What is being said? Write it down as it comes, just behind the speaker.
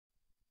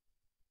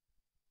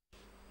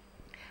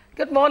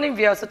Good morning,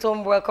 viewers at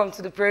home. Welcome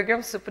to the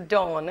program Super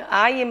Dawn.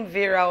 I am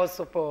Vera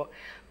Osopo.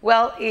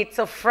 Well, it's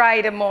a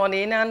Friday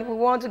morning and we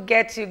want to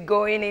get you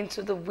going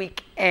into the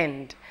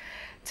weekend.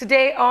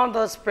 Today on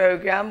this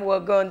program, we're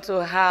going to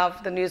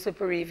have the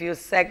newspaper review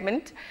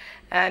segment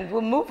and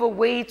we'll move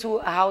away to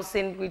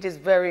housing, which is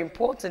very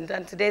important.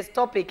 And today's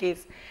topic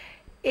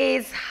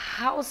is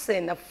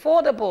housing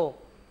affordable?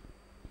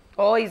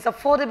 Or is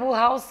affordable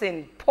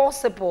housing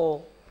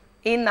possible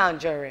in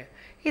Nigeria?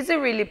 Is it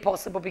really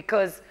possible?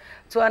 Because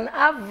to an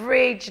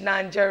average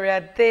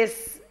Nigeria,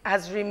 this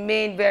has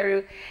remained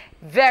very,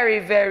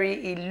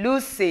 very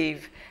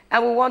elusive.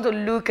 And we want to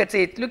look at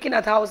it, looking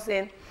at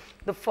housing,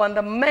 the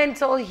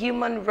fundamental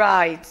human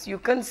rights you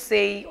can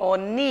say or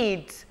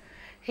need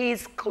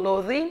is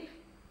clothing,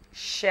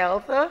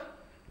 shelter,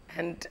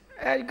 and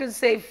you can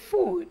say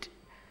food.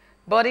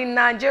 But in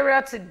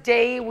Nigeria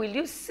today, will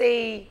you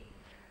say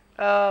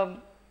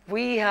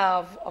we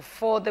have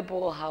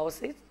affordable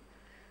houses?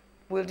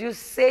 Will you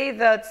say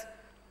that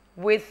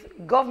with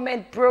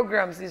government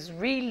programs is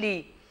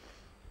really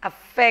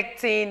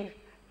affecting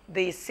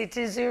the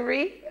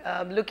citizenry?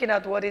 Looking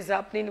at what is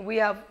happening, we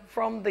have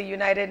from the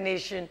United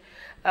Nations,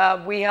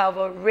 we have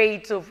a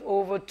rate of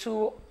over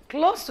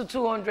close to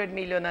 200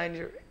 million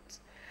Nigerians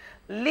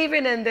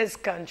living in this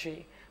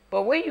country.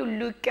 But when you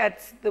look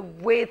at the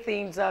way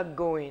things are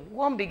going,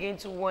 one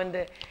begins to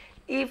wonder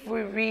if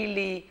we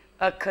really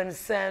are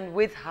concerned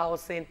with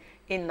housing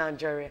in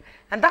Nigeria.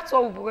 And that's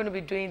what we're going to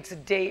be doing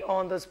today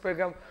on this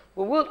program.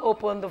 We will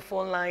open the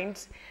phone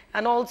lines,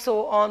 and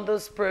also on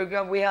this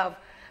program we have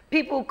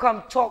people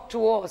come talk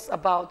to us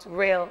about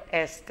real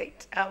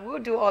estate. And we'll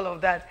do all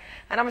of that,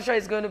 and I'm sure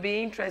it's going to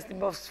be interesting.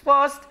 But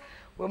first,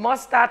 we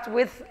must start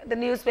with the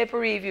newspaper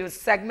review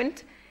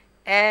segment,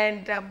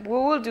 and we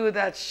will do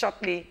that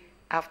shortly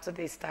after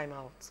this time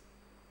out.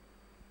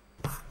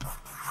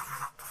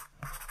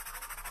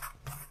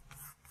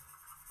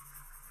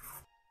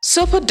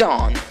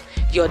 SUPERDAWN,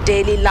 your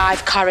daily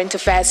live current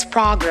affairs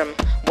program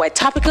where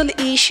topical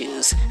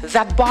issues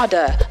that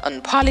border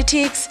on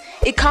politics,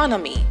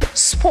 economy,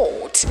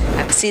 sport,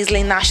 and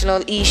sizzling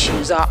national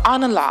issues are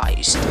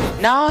analyzed,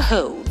 now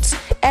holds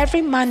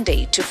every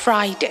Monday to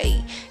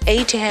Friday,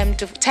 8 a.m.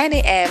 to 10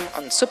 a.m.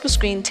 on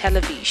Superscreen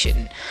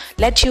television.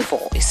 Let your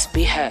voice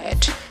be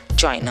heard.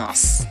 Join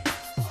us.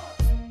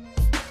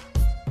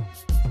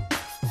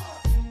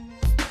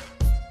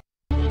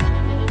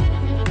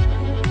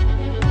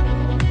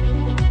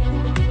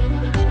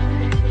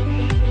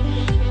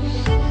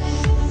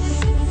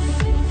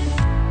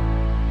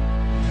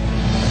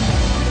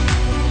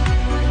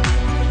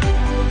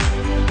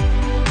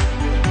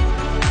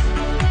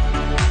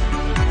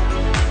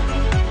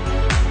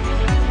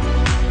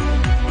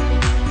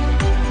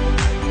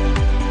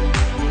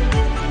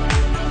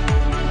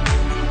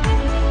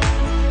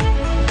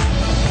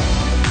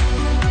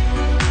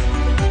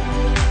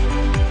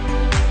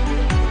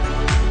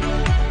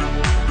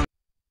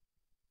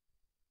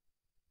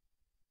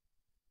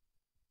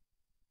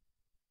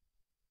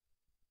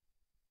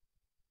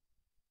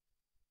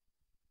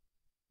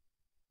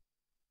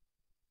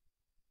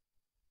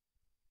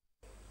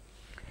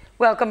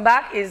 Welcome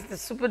back. Is the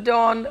Super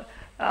Dawn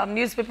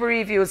newspaper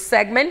review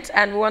segment,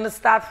 and we want to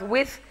start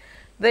with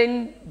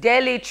the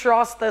Daily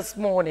Trust this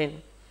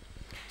morning.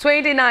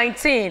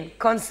 2019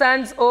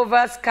 concerns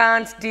over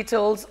scant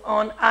details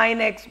on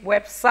INEC's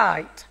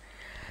website.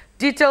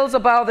 Details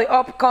about the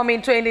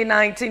upcoming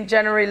 2019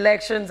 general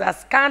elections are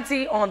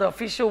scanty on the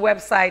official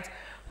website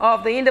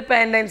of the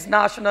Independent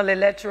National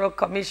Electoral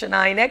Commission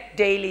INEC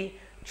Daily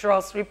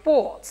Trust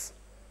reports.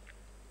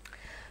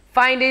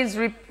 Findings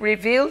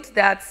revealed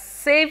that,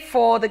 save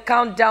for the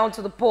countdown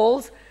to the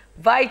polls,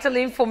 vital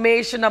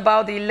information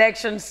about the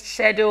election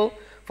schedule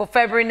for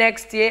February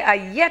next year are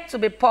yet to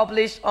be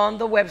published on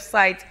the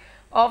website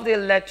of the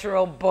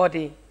electoral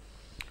body.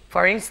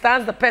 For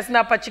instance, the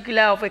personal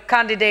particular of a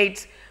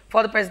candidate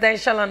for the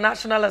presidential and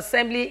national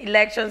assembly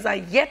elections are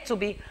yet to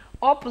be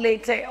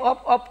loaded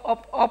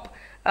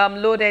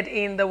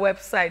in the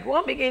website.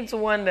 One begins to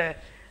wonder,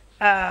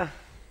 the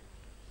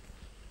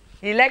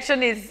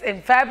election is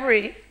in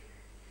February,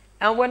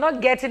 and we're not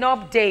getting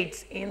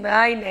updates in the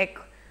INEC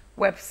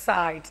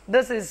website.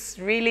 This is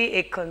really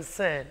a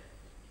concern.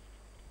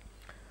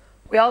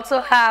 We also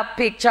have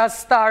picture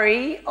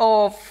story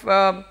of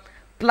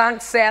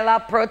plank seller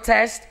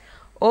protest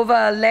over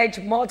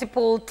alleged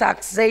multiple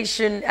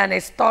taxation and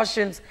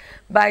extortions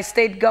by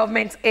state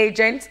government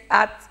agents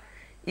at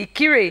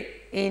Ikire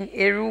in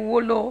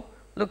Eruwolo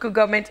local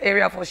government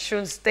area of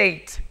Osun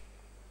State.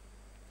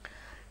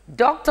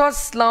 Doctors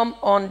slump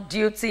on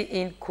duty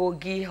in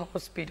Kogi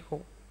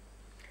Hospital.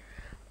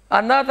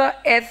 Another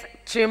earth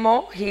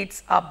tremor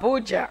hits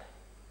Abuja.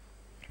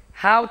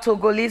 How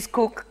Togolese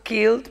cook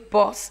killed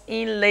boss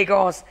in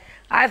Lagos.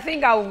 I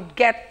think I would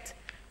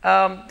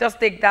just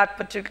take that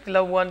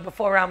particular one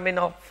before rounding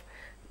off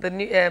the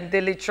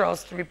Daily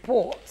Trust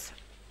report.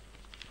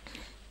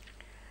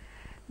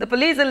 The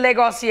police in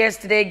Lagos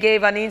yesterday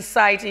gave an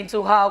insight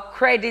into how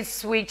Credit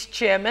Suisse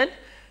chairman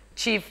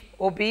Chief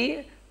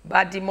Obi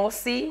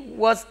Badimosi,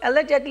 was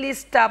allegedly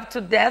stabbed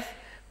to death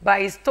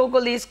by his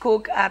Togolese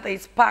cook at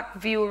his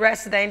Parkview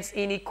residence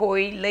in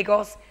Ikoyi,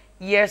 Lagos,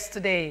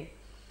 yesterday.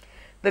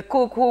 The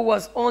cook, who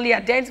was only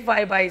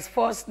identified by his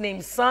first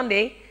name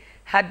Sunday,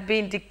 had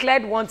been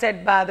declared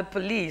wanted by the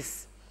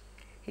police.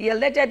 He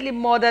allegedly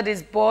murdered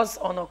his boss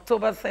on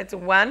October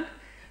 31,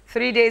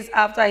 3 days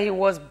after he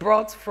was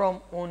brought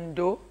from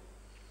Ondo.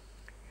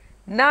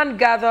 Nan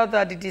gathered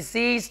that the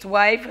deceased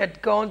wife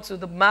had gone to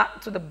the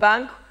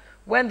bank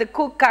when the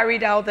cook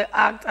carried out the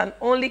act and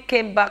only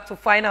came back to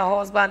find her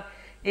husband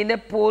in a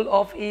pool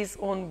of his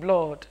own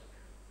blood.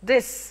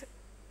 This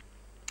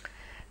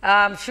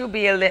should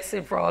be a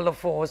lesson for all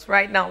of us.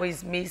 Right now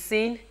he's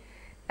missing.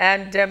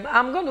 And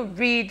I'm going to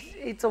read,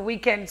 it's a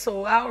weekend,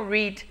 so I'll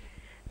read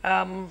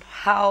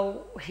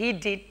how he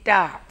did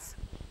that.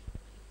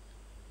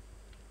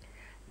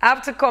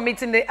 After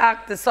committing the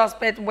act, the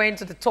suspect went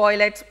to the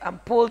toilet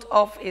and pulled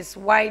off his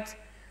white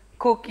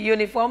cook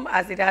uniform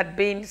as it had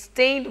been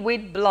stained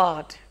with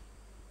blood.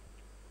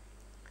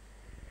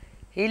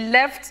 He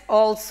left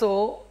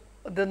also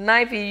the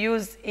knife he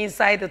used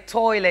inside the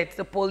toilet,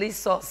 the police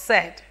source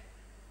said.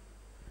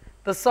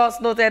 The source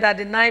noted that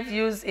the knife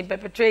used in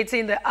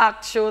perpetrating the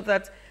act showed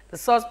that the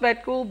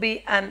suspect could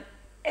be an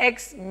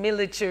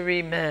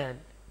ex-military man.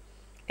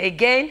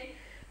 Again,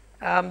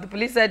 the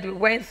police said we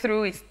went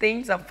through his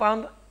things and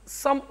found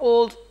some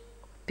old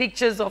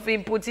pictures of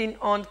him putting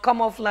on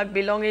camouflage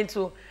belonging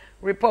to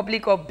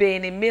Republic of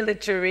Benin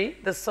military,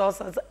 the source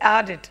has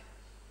added.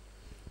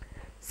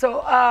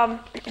 So I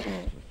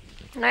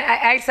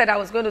said I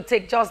was going to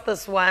take just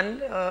this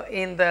one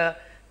in the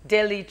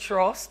Daily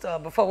Trust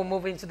before we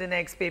move into the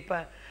next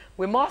paper.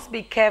 We must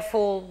be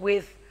careful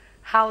with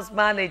house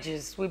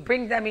managers. We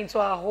bring them into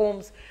our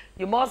homes.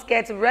 You must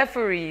get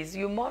referees.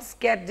 You must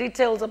get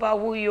details about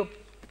who you're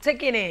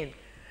taking in.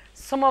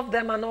 Some of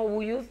them are not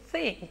who you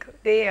think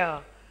they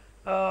are.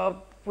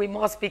 We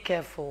must be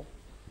careful.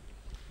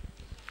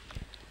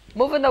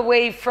 Moving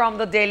away from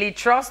the Daily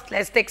Trust,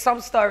 let's take some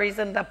stories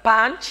in the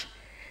Punch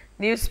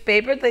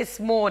newspaper this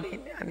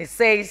morning. And it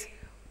says,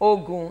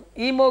 Ogun,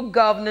 Imo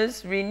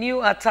governors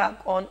renew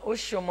attack on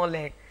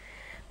Oshomole.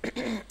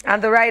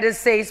 And the writer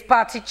says,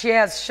 party chair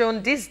has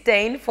shown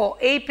disdain for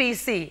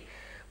APC,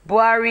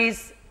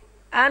 Buhari's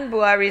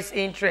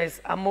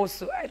interest.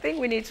 Amosu, I think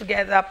we need to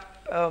get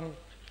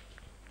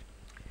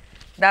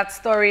that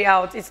story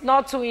out. It's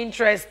not too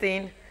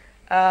interesting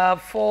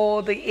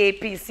for the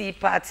APC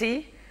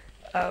party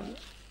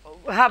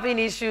having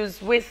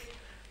issues with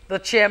the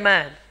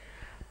chairman.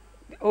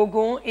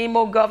 Ogun,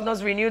 Imo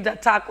governors renewed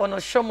attack on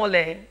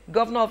Oshomole.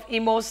 Governor of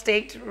Imo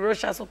State,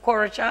 Rochas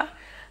Okorocha,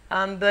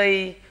 and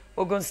the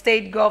Ogun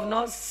State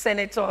Governor,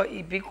 Senator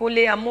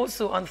Ibikunle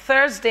Amosu, on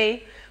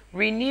Thursday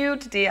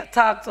renewed the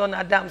attacks on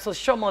Adams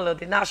Oshomole,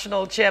 the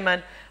national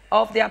chairman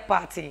of their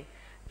party,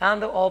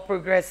 and the All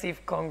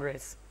Progressive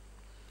Congress.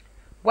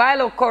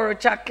 While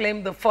Okorocha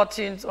claimed the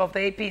fortunes of the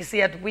APC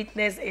had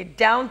witnessed a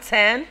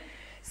downturn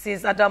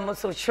since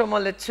Adams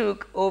Oshomole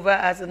took over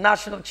as the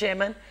national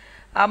chairman,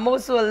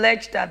 Amosu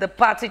alleged that the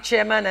party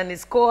chairman and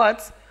his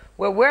cohorts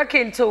were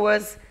working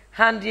towards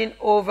handing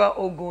over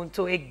Ogun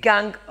to a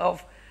gang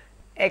of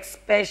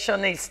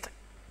expansionists.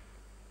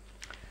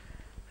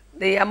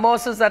 The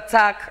Amosu's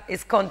attack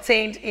is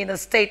contained in a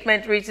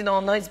statement written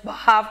on his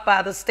behalf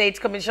by the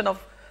State Commissioner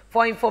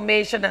for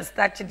Information and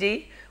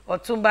Strategy,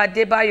 Otumba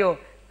Debayo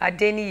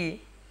Adeniyi,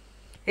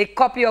 a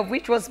copy of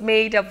which was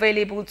made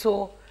available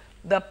to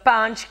the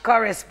Punch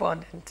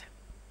correspondent.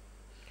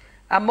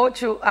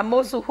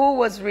 Amosu, who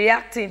was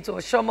reacting to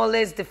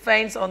Oshomole's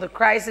defense on the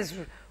crisis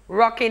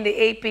rocking the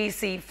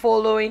APC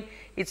following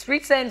its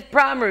recent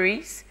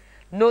primaries,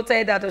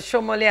 noted that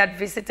Oshomole had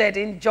visited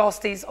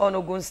injustice on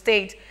Ogun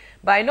State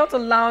by not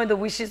allowing the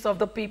wishes of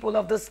the people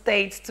of the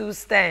state to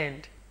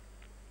stand.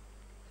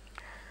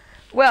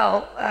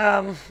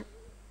 Well,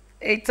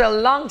 it's a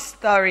long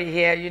story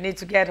here. You need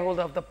to get hold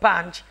of the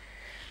Punch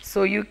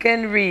so you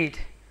can read.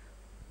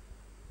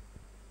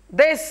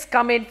 This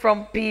coming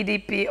from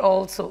PDP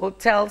also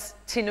tells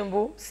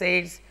Tinubu,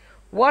 says,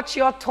 watch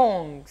your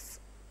tongues.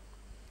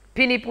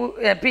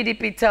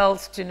 PDP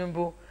tells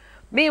Tinubu.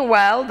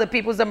 Meanwhile, the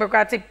People's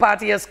Democratic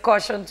Party has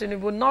cautioned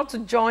Tinubu not to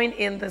join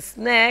in the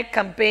snare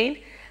campaign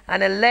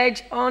and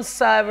alleged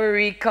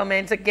unsavory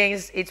comments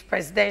against its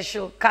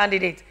presidential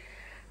candidate,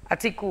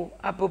 Atiku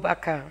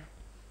Abubakar.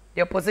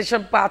 The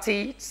opposition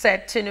party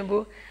said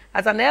Tinubu,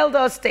 as an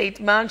elder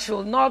statesman,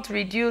 should not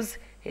reduce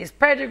his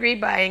pedigree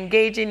by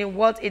engaging in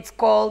what it's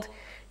called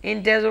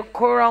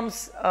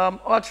indecorous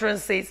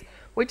utterances,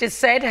 which is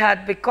said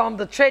had become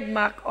the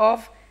trademark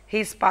of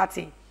his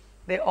party,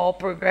 the All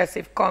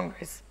Progressive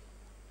Congress.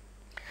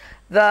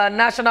 The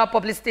National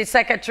Publicity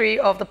Secretary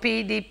of the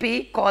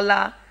PDP,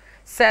 Kola,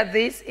 said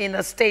this in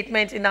a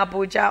statement in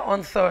Abuja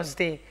on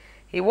Thursday.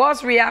 He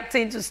was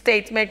reacting to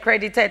statement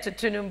credited to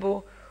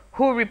Tinubu,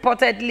 who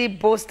reportedly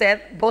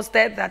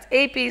boasted that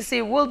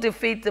APC will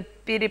defeat the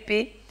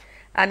PDP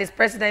and its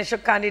presidential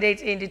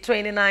candidate in the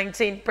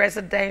 2019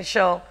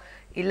 presidential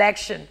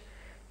election.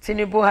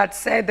 Tinubu had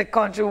said the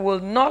country will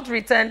not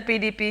return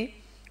PDP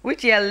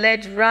which he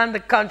alleged ran the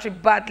country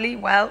badly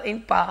while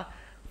in power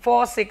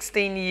for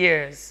 16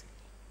 years.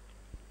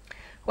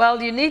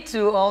 Well, you need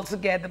to also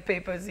get the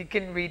papers. You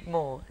can read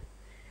more.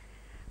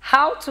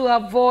 How to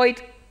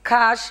avoid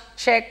cash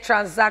check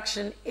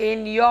transaction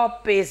in your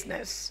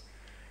business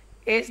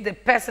is the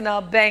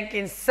personal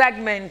banking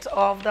segment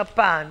of the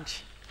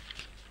Punch.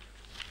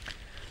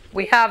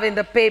 We have in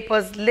the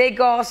papers,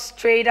 Lagos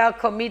trader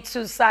commits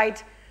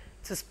suicide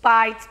to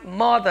spite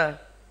mother.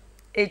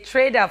 A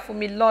trader,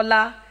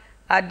 Fumilola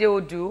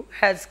Adeodu,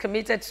 has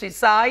committed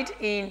suicide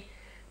in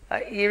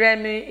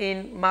Iremi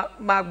in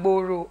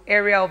Magboro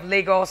area of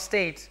Lagos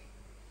State.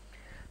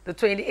 The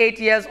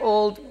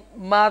 28-year-old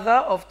mother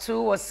of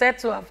two was said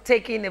to have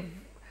taken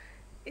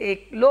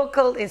a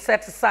local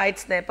insecticide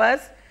snippers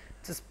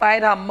to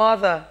spite her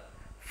mother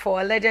for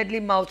allegedly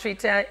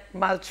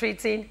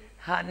maltreating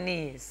her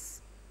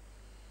niece.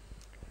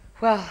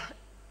 Well,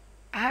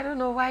 I don't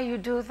know why you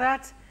do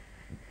that,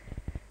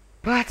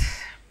 but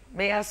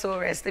may her soul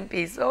rest in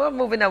peace. So we're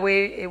moving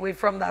away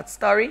from that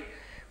story.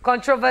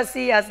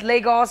 Controversy as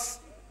Lagos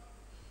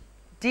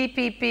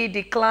DPP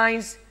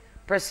declines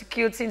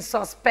prosecuting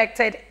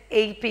suspected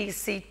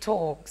APC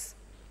talks.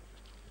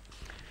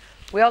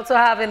 We also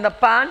have in the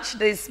Punch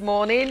this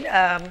morning,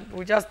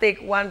 we just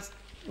take one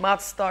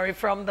smart story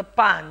from the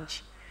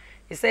Punch.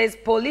 It says,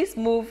 police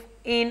move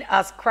in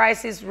as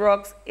crisis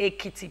rocks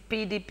Ekiti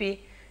PDP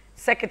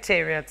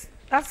secretariat.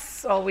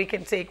 That's all we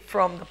can take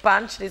from the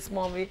Punch this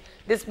morning.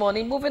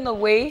 Moving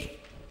away,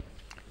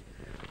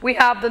 we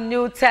have the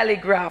New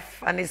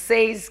Telegraph, and it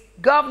says,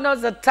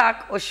 governors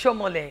attack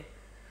Oshomole.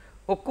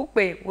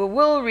 Okupe, we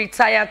will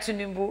retire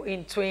Tinubu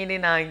in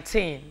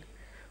 2019.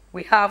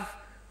 We have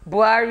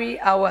Buhari,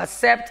 our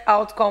accept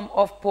outcome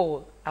of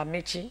poll.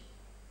 Amici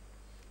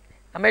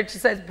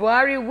says,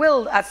 Buhari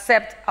will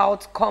accept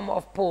outcome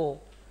of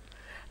poll.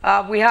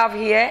 We have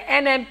here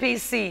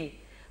NNPC,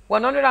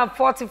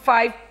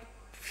 145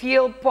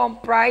 fuel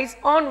pump price,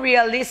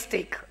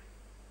 unrealistic.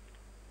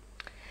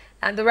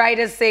 And the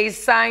writer says,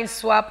 signs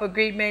swap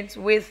agreement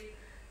with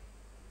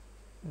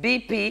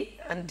BP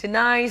and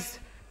denies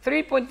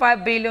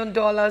 $3.5 billion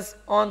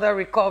on the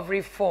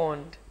recovery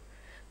fund.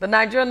 The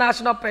Nigerian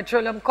National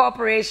Petroleum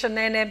Corporation,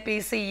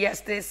 NNPC,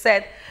 yesterday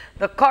said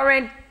the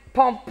current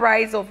pump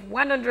price of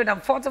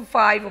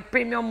 145 of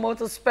premium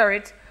motor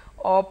spirit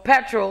or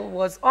petrol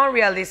was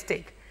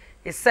unrealistic.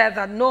 It said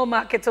that no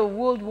marketer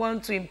would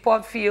want to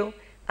import fuel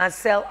and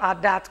sell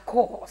at that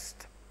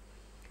cost.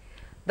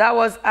 That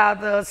was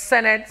at the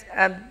Senate,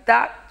 and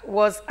that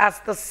was as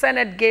the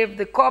Senate gave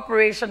the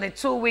corporation a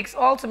 2 weeks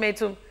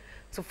ultimatum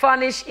to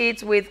furnish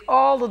it with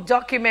all the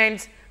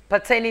documents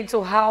pertaining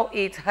to how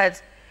it had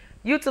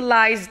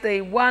utilized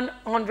the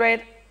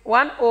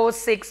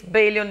 $106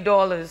 billion,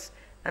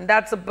 and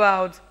that's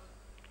about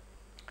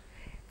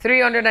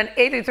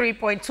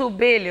 $383.2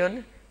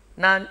 billion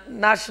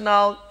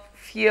National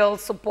Fuel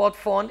Support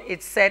Fund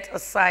it's set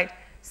aside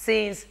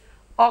since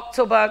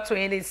October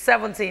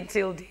 2017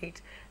 till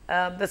date.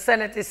 The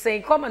Senate is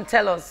saying, come and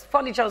tell us,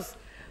 furnish us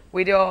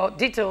with your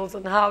details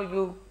on how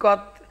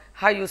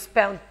you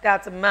spent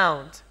that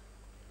amount.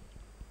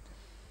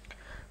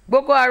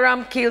 Boko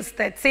Haram kills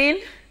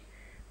 13,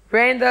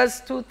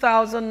 renders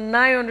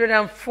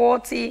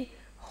 2,940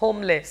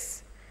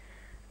 homeless.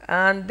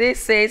 And this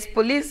says,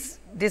 police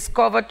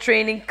discover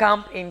training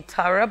camp in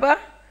Taraba.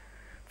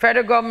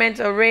 Federal government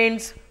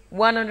arraigns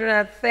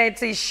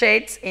 130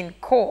 sheikhs in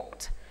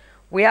court.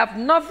 We have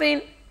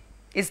nothing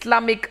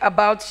Islamic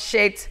about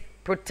sheikh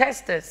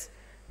protesters.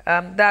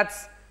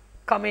 That's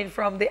coming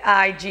from the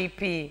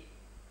IGP.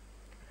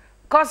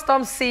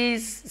 Customs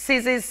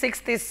seizes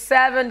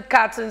 67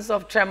 cartons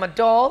of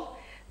tramadol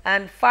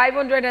and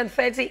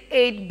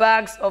 538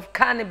 bags of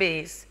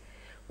cannabis.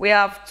 We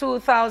have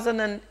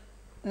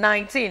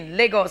 2019,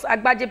 Lagos,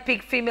 Agbaje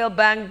Peak female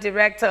bank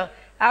director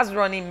as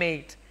running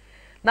mate.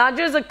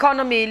 Nigeria's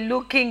economy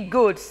looking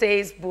good,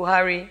 says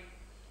Buhari.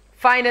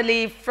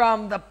 Finally,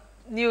 from the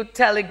New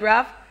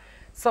Telegraph,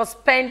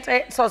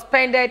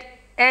 suspended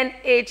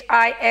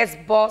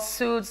NHIS boss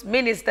sues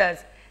ministers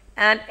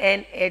and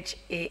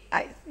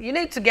NHAI. You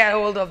need to get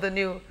hold of the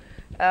New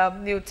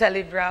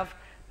Telegraph,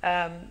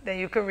 then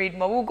you can read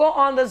more. We'll go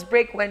on this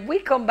break. When we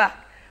come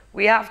back,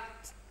 we have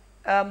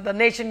the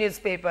Nation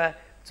newspaper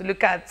to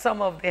look at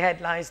some of the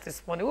headlines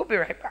this morning. We'll be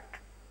right back.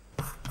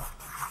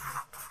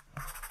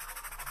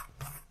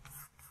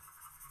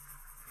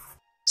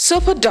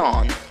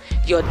 SUPERDAWN,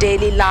 your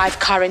daily live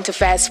current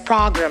affairs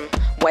program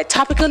where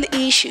topical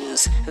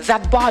issues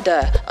that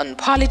border on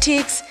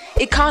politics,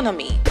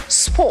 economy,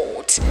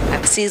 sport,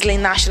 and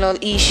sizzling national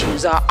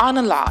issues are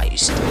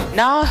analyzed,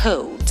 now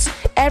holds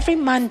every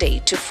Monday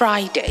to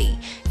Friday,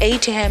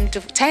 8 a.m.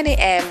 to 10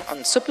 a.m. on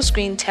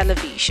Superscreen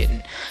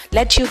television.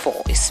 Let your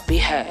voice be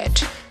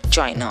heard.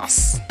 Join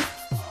us.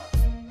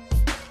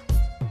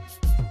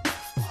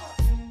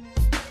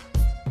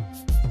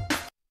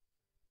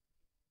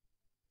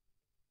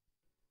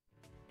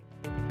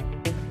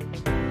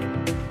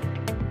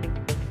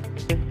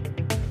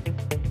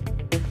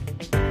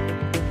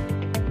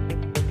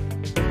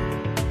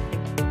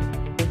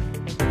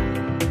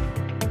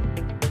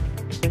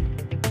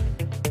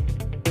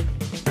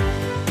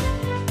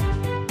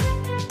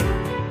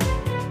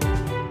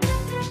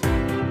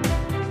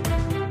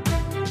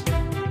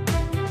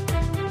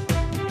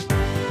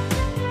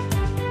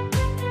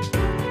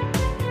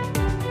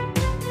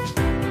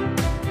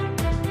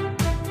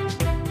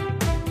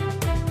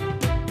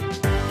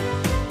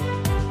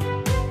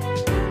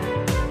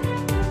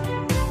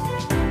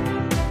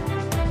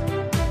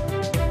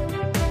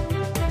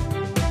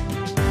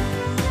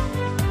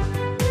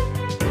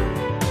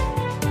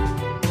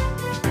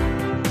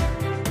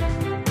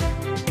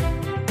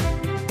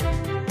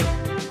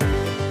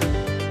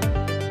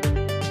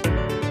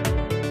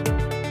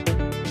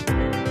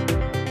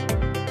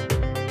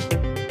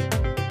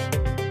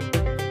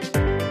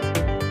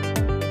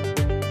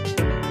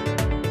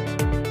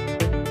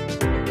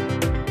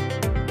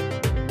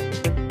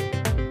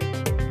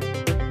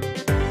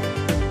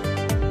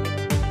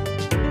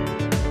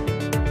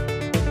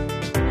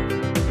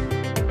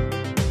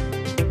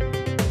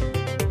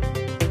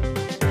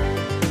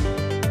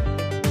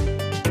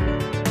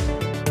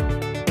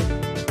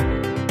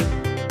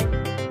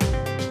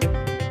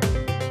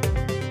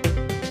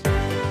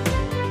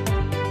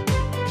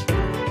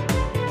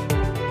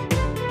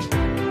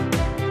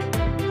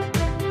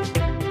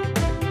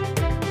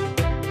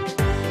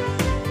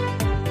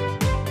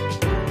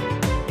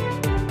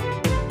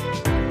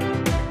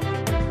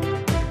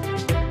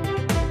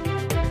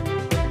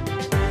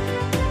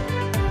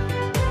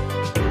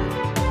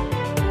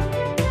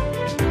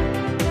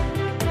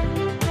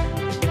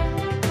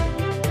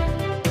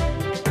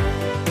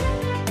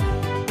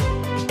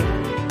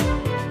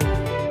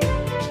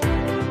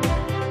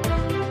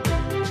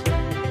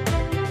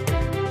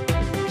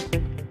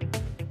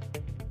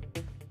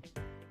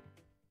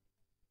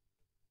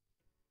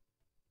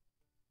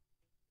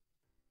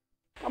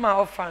 Come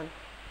on, fan.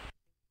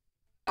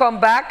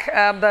 Come back.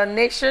 The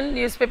Nation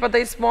newspaper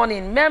this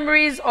morning.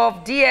 Memories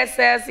of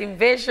DSS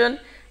invasion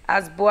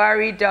as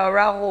Buhari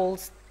Daura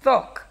holds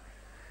talk.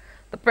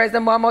 The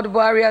President Muhammadu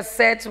Buhari has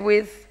sat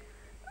with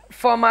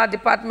former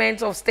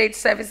Department of State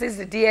Services,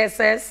 the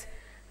DSS,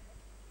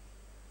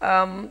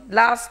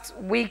 last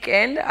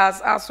weekend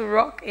as Asu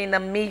Rock in a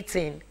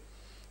meeting.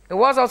 It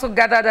was also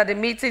gathered that the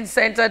meeting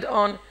centered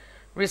on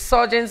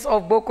resurgence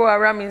of Boko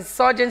Haram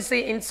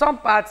insurgency in some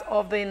parts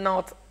of the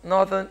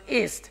northern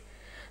east.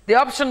 The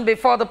option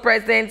before the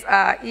president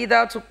are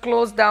either to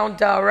close down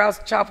Daura's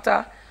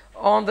chapter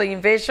on the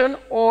invasion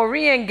or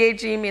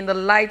re-engage him in the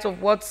light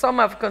of what some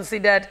have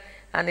considered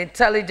an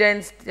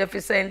intelligence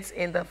deficit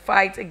in the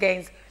fight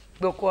against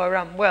Boko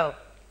Haram. Well,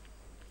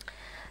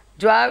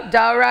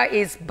 Daura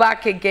is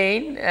back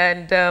again,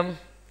 and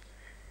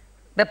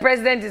the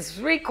president is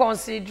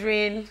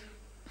reconsidering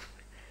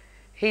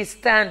his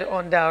stand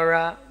on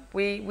Daura.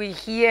 We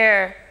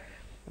heard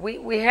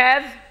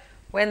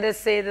when they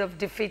say they've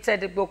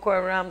defeated the Boko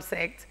Haram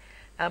sect,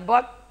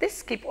 but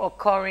this keep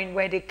occurring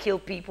where they kill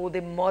people,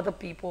 they murder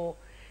people,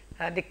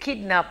 they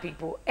kidnap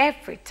people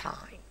every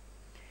time.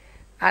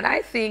 And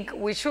I think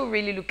we should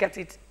really look at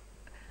it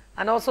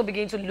and also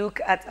begin to look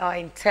at our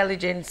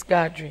intelligence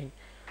gathering.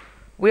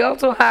 We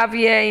also have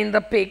here in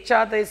the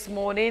picture this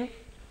morning,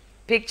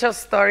 picture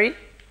story.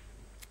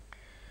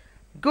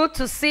 Good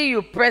to see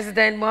you,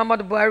 President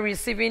Muhammadu Buhari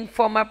receiving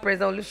former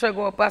President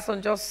Olusegun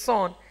Obasanjo's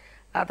son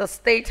at the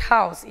State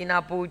House in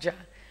Abuja.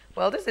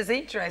 Well, this is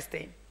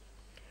interesting.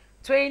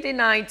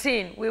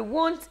 2019, we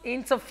won't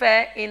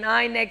interfere in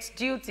INEC's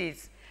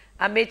duties,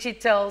 Amechi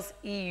tells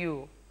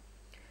EU.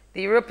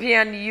 The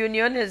European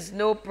Union has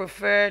no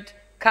preferred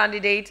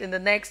candidate in the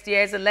next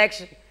year's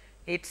election,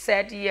 it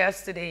said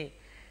yesterday.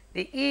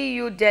 The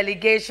EU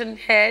delegation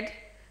head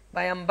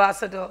by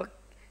Ambassador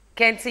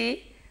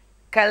Kenti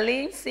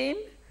Kalimsim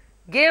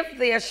gave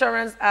the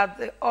assurance at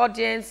the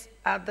audience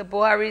at the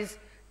Buhari's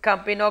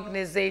campaign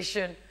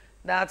organization,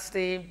 that's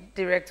the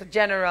Director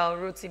General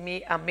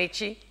Rotimi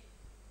Amechi.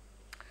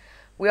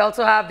 We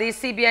also have the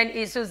CBN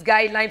issues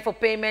guideline for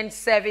payment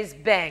service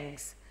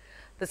banks.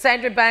 The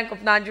Central Bank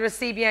of Nigeria,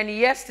 CBN,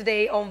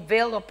 yesterday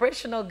unveiled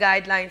operational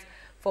guidelines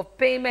for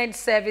payment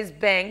service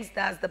banks,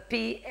 that's the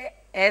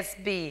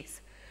PSBs.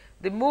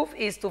 The move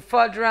is to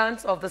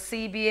furtherance of the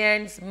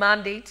CBN's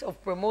mandate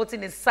of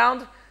promoting a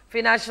sound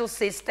financial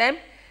system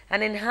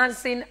and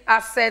enhancing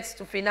access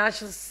to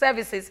financial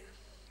services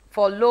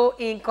for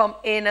low-income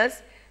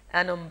earners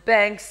and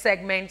unbanked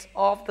segments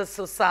of the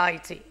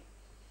society.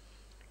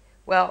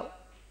 Well,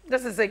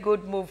 this is a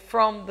good move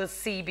from the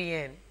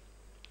CBN.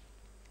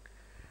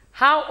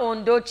 How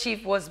Ondo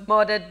chief was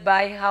murdered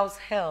by house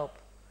help.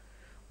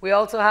 We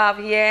also have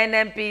here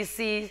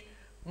NNPC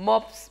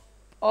mops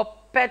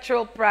up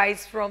petrol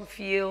price from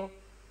fuel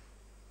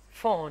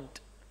fund.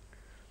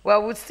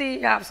 Well, we'll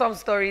still have some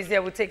stories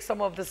here. We'll take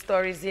some of the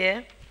stories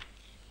here.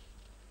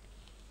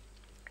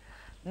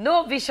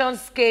 No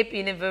visionscape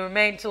in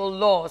environmental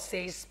law,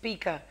 says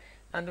Speaker.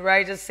 And the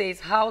writer says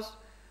House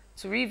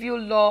to review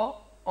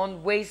law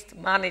on waste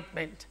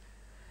management.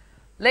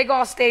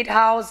 Lagos State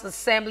House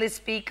Assembly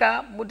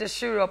Speaker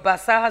Mudashiru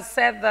Obasa has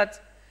said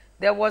that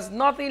there was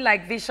nothing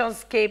like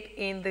visionscape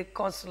in the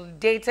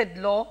consolidated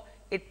law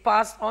it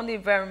passed on the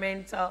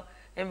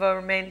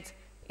environment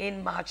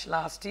in March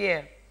last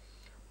year.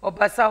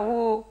 Obasa,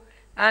 who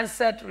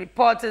answered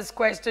reporters'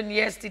 question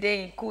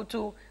yesterday in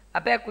Kuto,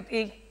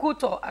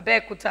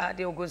 Abeokuta,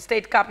 the Ogun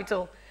State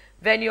capital,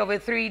 venue of a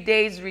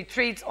 3-day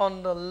retreat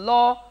on the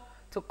law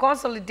to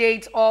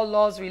consolidate all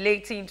laws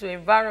relating to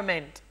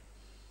environment,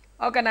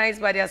 organized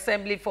by the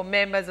Assembly for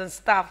members and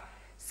staff,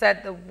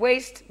 said the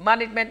waste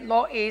management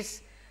law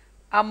is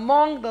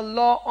among the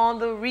law on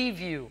the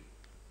review.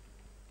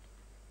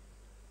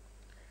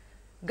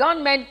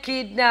 Gunmen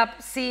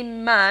kidnap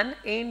seaman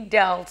in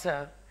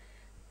Delta,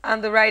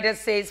 and the writer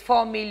says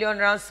 4 million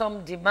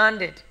ransom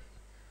demanded.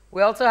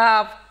 We also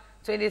have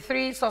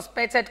 23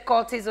 suspected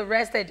cultists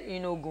arrested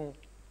in Ogun.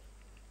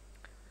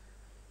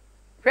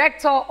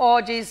 Rector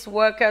urges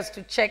workers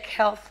to check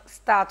health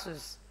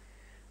status,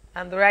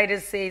 and the writer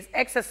says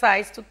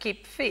exercise to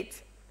keep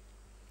fit.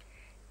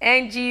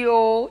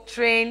 NGO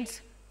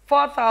trains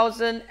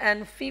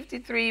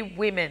 4,053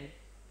 women.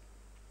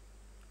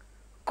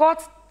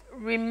 Court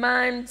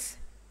remands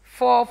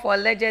 4 for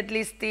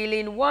allegedly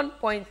stealing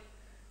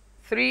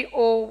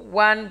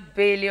 1.301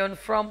 billion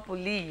from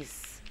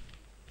police.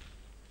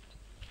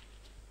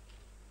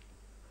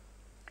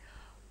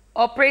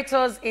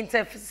 Operators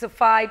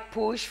intensified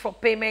push for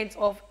payment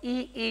of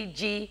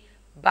EEG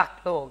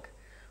backlog.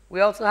 We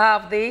also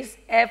have this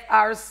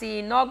FRC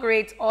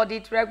inaugurates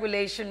audit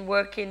regulation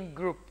working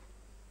group.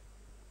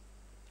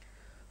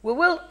 We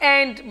will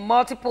end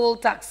multiple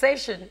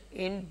taxation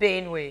in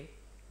Benue.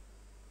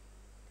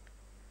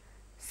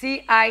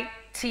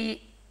 CITN,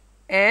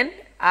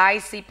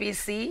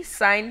 ICPC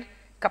signed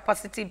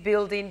capacity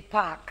building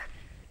park.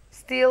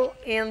 Still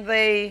in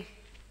the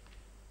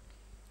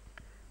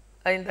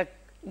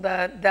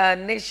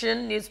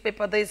Nation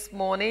newspaper this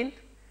morning,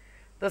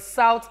 the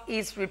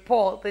Southeast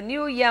Report. The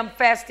New Yam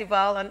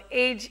Festival, an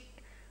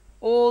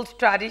age-old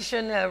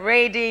tradition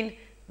heralding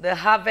the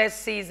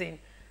harvest season,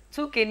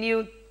 took a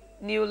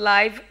new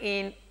life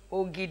in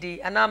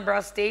Ogidi,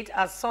 Anambra State,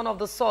 as son of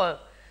the soil.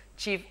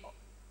 Chief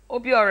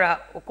Obiora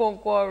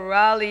Okonkwo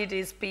rallied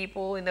his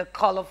people in a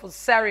colorful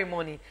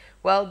ceremony.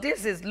 Well,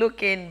 this is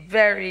looking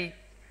very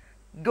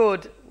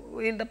good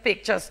in the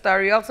picture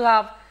story. We also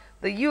have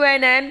the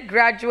UNN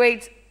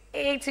graduates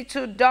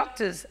 82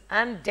 doctors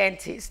and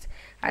dentists.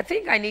 I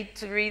think I need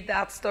to read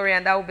that story,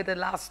 and that will be the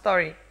last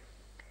story.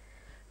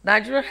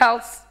 Nigeria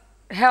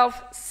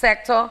health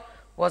sector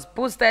was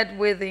boosted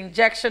with the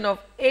injection of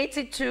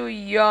 82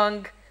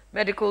 young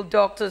medical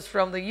doctors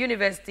from the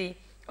University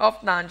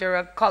of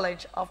Nigeria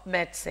College of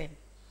Medicine.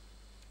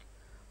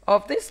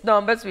 Of these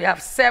numbers, we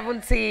have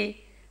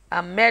 70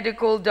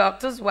 medical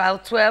doctors, while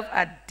 12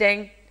 are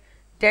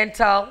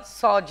dental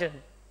surgeons.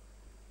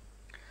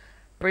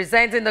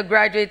 Presenting the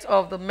graduates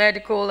of the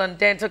Medical and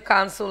Dental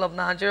Council of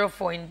Nigeria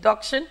for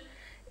induction,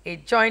 a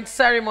joint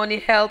ceremony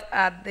held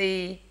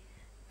in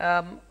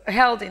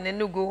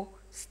Enugu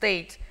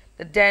State,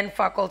 the then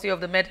Faculty of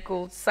the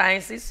Medical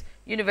Sciences,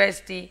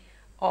 University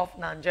of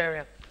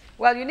Nigeria.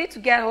 Well, you need to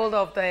get hold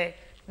of the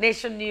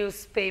Nation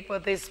newspaper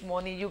this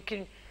morning. You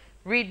can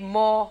read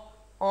more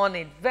on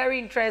it. Very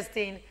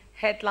interesting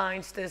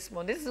headlines this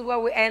morning. This is where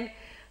we end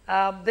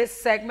this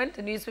segment,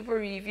 the newspaper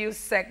review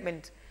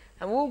segment.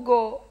 And we'll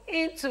go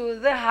into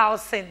the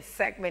housing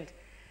segment.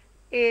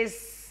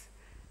 Is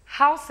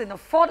housing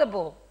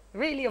affordable,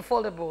 really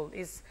affordable?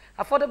 Is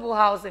affordable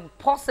housing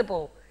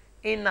possible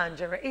in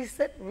Nigeria? Is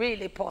it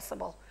really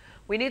possible?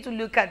 We need to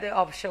look at the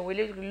option. We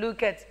need to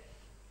look at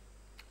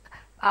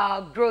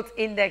our growth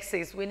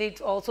indexes. We need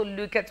to also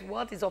look at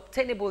what is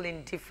obtainable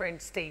in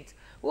different states.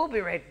 We'll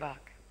be right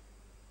back.